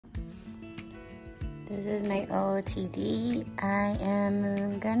This is my OOTD. I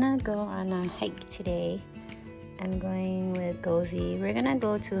am gonna go on a hike today. I'm going with Gozi. We're gonna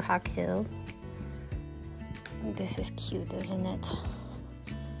go to Hawk Hill. This is cute, isn't it?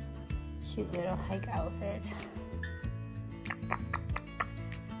 Cute little hike outfit.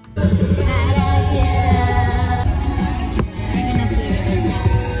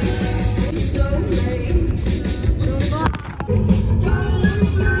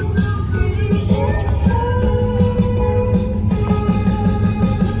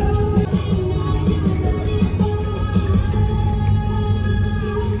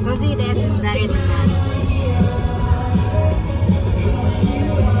 Gozi dance is better than that.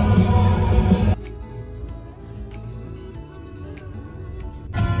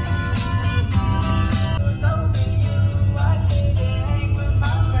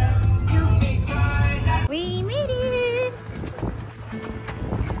 We made it!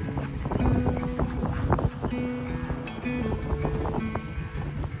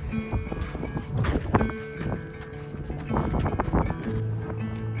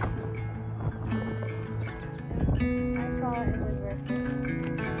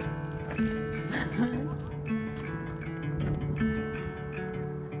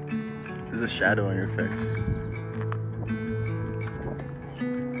 There's a shadow on your face.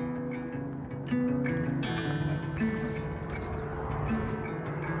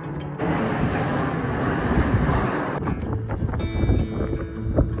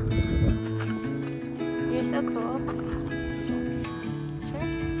 You're so cool.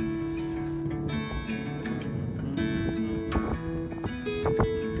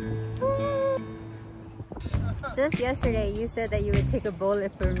 Just yesterday, you said that you would take a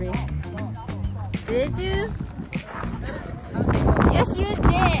bullet for me. Did you? Yes, you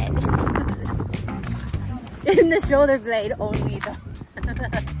did. In the shoulder blade only, though.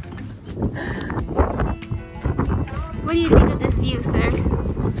 What do you think of this view, sir?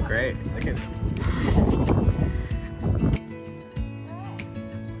 It's great. Look at it.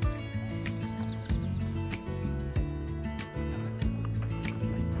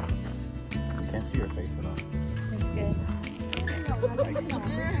 I can't see your face at all. It's good.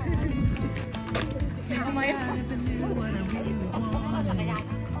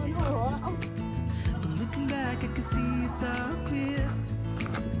 Looking back, I can see it's all clear.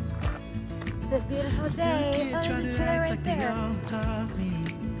 It's a beautiful day. Oh, the trail right there.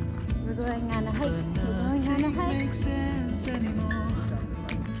 We're going on a hike. We're going on a hike. Makes sense anymore.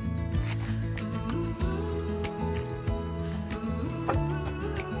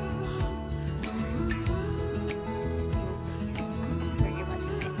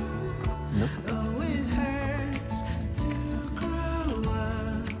 Oh, it hurts to grow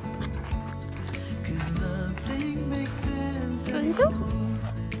up, 'cause nothing makes sense Bonjour.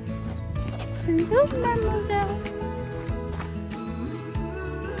 Bonjour, mademoiselle.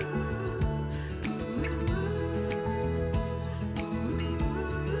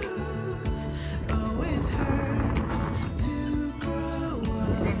 Oh, it hurts to grow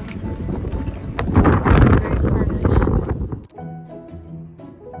up.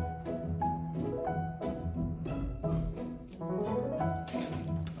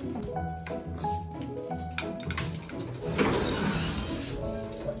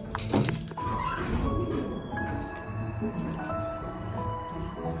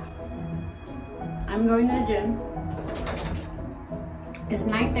 I'm going to the gym. It's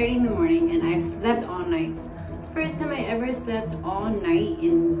 9:30 in the morning and I slept all night. It's the first time I ever slept all night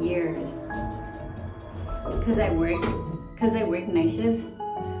in years. Cause I work night shift.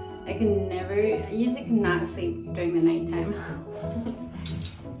 I usually cannot sleep during the nighttime.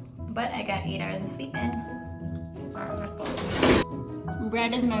 But I got 8 hours of sleep in.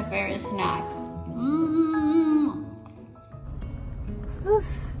 Bread is my favorite snack.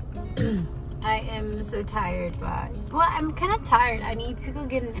 I am so tired, but well, I'm kind of tired. I need to go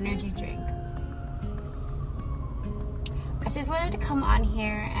get an energy drink. I just wanted to come on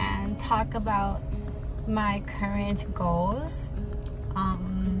here and talk about my current goals.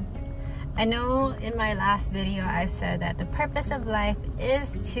 I know in my last video I said that the purpose of life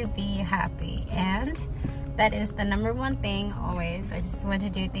is to be happy, and that is the #1 thing always. I just want to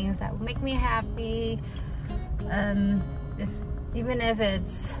do things that will make me happy.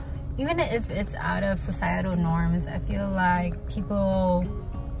 Even if it's out of societal norms, I feel like people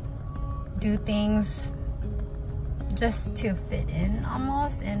do things just to fit in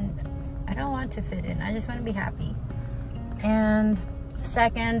almost, and I don't want to fit in. I just want to be happy. And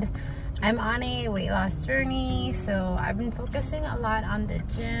second, I'm on a weight loss journey, so I've been focusing a lot on the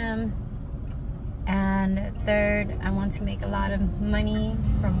gym. And third, I want to make a lot of money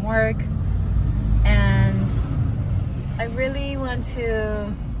from work. And I really want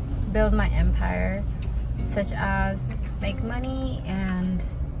to build my empire, such as make money, and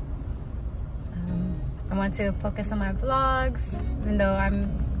I want to focus on my vlogs, even though I'm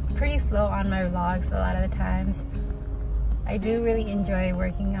pretty slow on my vlogs a lot of the times. I do really enjoy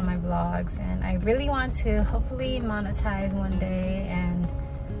working on my vlogs, and I really want to hopefully monetize one day. And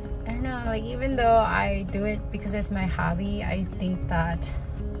I don't know, like, even though I do it because it's my hobby, I think that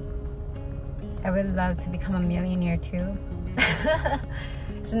I would love to become a millionaire too.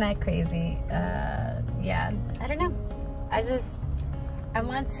 Isn't that crazy? Yeah, I don't know. I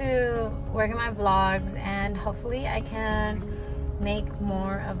want to work on my vlogs, and hopefully I can make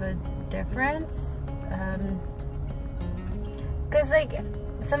more of a difference. Because like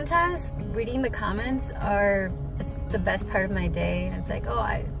sometimes reading the comments it's the best part of my day, and it's like, oh,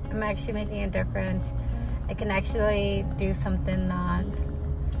 I'm actually making a difference. I can actually do something that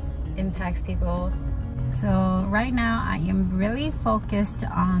impacts people. So right now I am really focused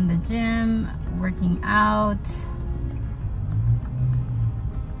on the gym, working out.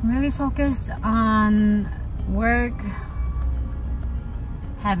 I'm really focused on work,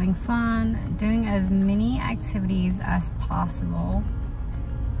 having fun, doing as many activities as possible.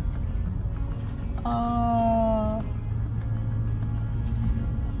 Oh,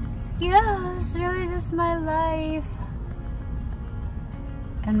 yeah, it's really just my life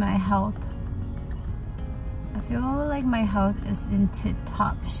and my health. I feel like my health is in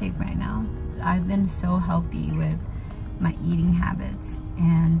tip-top shape right now. I've been so healthy with my eating habits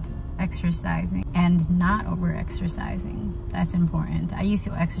and exercising, and not over exercising. That's important. I used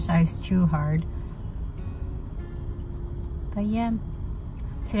to exercise too hard, but yeah,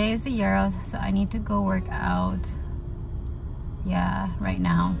 today is the Euros, so I need to go work out. Yeah, right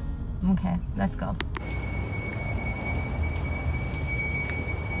now. Okay, let's go.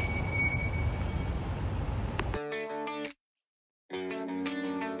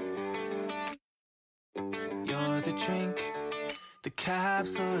 You're the drink, the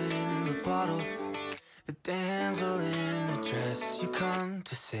capsule in the bottle, the damsel in a dress. You come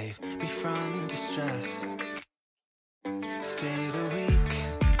to save me from distress. Stay the weak,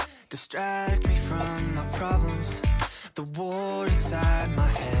 distract me from my problems. The war inside my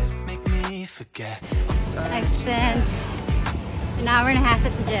head, make me forget. I've spent an hour and a half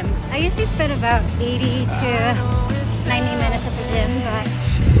at the gym. I usually spend about 80 to 90 minutes at the gym,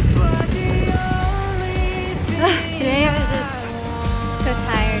 but today I was just so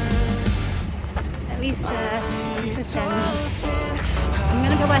tired. At least this time. I'm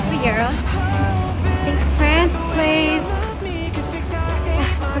gonna go watch the Euros. I think France plays.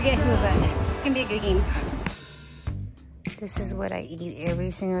 Forget who, but it's gonna be a good game. This is what I eat every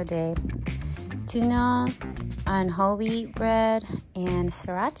single day. Tuna on whole wheat bread and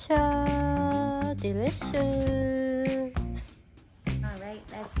sriracha. Delicious. Alright,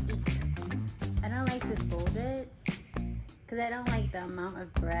 let's eat. I don't like to fold it because I don't like the amount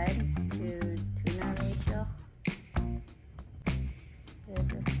of bread to tuna ratio.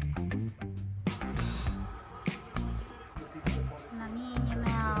 Delicious.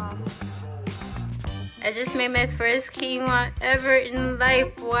 I just made my first quinoa ever in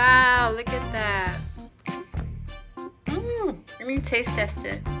life. Wow, look at that. Let me taste test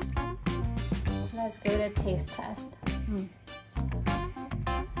it. Let's go to taste test.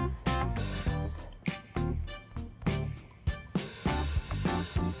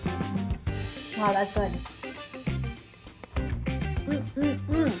 Wow, that's good.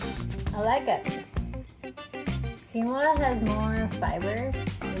 I like it. Quinoa has more fiber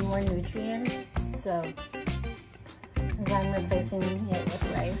and more nutrients, so that's why I'm replacing it with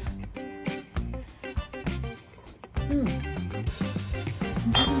rice.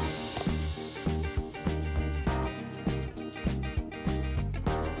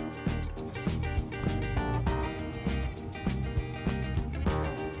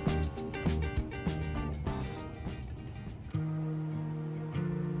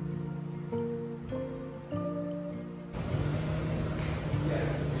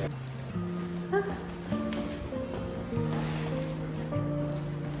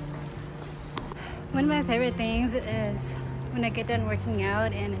 One of my favorite things is when I get done working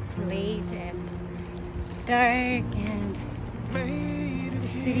out and it's late and dark and the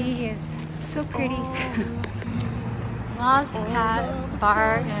city is so pretty. Lost Cat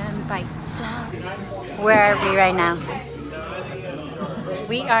Bar and Bites. Where are we right now?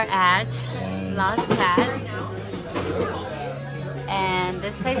 We are at Lost Cat. And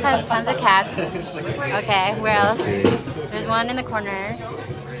this place has tons of cats. Okay, where else? There's one in the corner.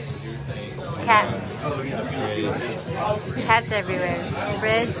 Cats. Cats everywhere.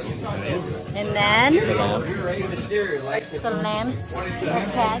 Bridge. And then the lamps are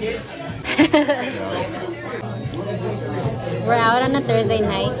cats. We're out on a Thursday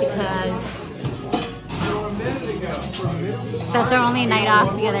night because that's our only night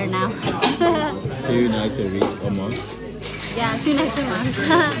off together now. 2 nights a week, a month? Yeah, 2 nights a month.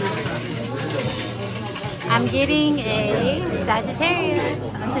 I'm getting a Sagittarius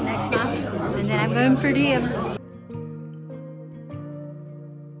until next month, and then I'm going per diem.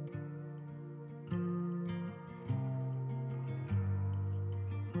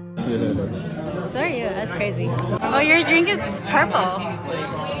 So are you? That's crazy. Oh, your drink is purple.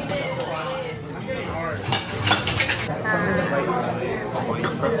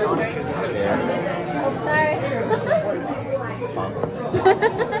 Sorry.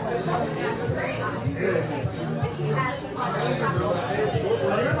 Let's try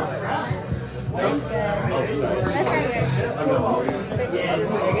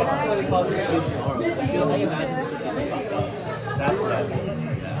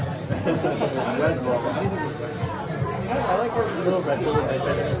I like her little red bull.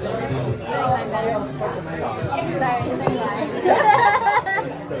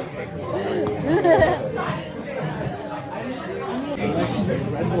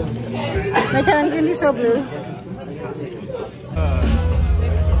 My tongue's gonna be so blue.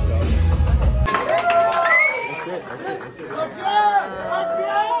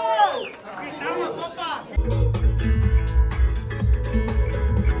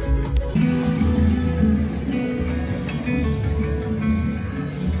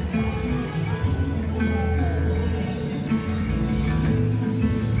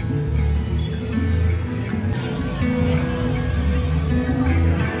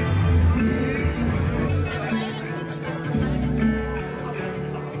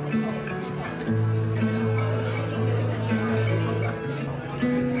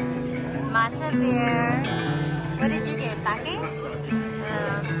 Matcha beer. What did you get? Sake?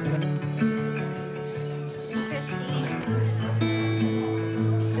 Interesting.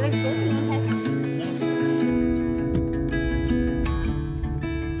 It looks good.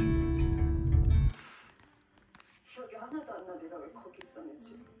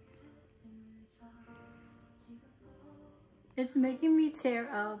 It's making me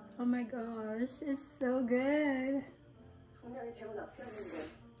tear up. Oh my gosh, it's so good.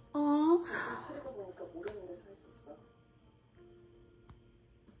 Oh.